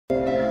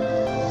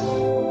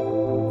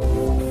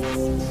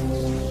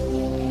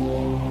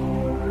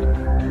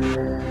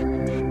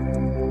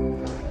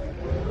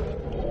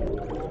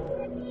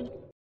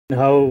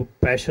how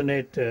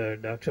passionate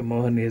Dr.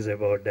 Mohan is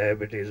about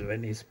diabetes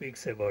when he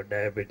speaks about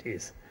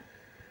diabetes.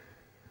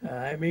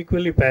 I'm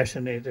equally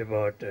passionate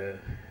about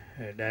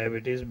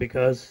diabetes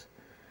because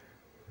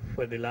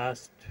for the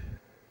last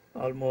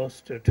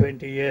almost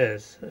 20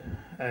 years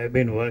I've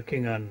been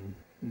working on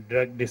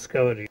drug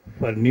discovery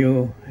for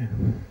new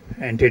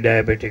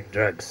anti-diabetic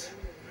drugs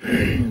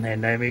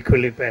and I'm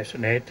equally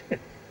passionate.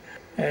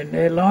 And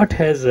a lot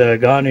has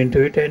gone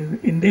into it,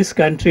 and in this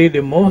country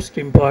the most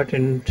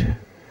important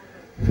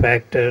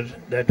factor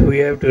that we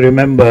have to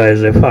remember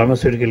as a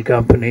pharmaceutical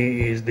company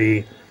is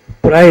the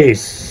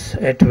price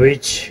at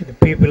which the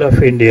people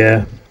of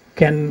India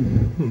can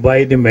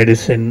buy the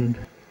medicine.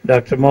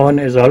 Dr. Mohan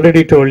has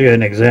already told you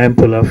an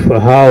example of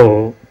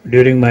how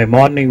during my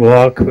morning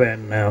walk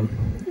when a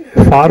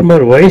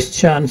former vice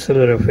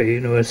chancellor of a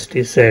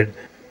university said,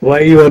 "Why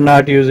you are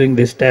not using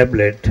this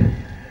tablet?"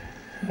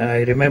 I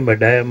remember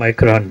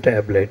Diamicron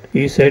tablet.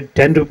 He said,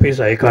 10 rupees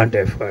I can't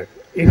afford.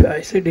 If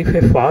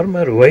a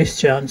former vice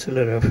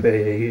chancellor of a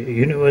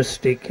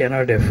university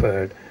cannot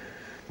afford.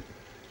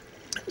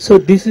 So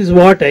this is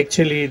what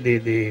actually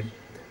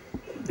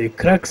the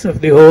crux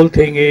of the whole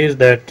thing is,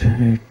 that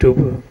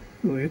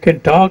you can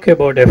talk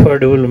about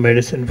affordable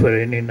medicine for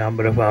any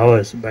number of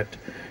hours, but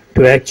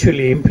to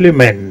actually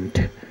implement,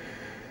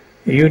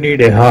 you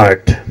need a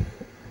heart.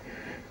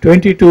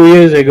 22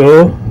 years ago,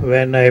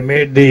 when I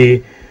made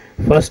the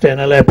first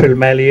enalapril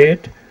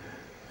maleate,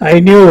 I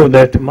knew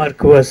that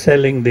Merck was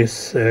selling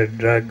this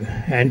drug,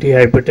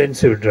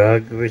 antihypertensive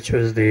drug, which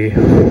was the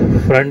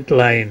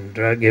frontline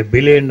drug, $1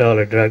 billion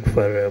drug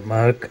for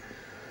Merck,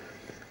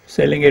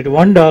 selling at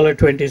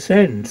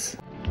 $1.20.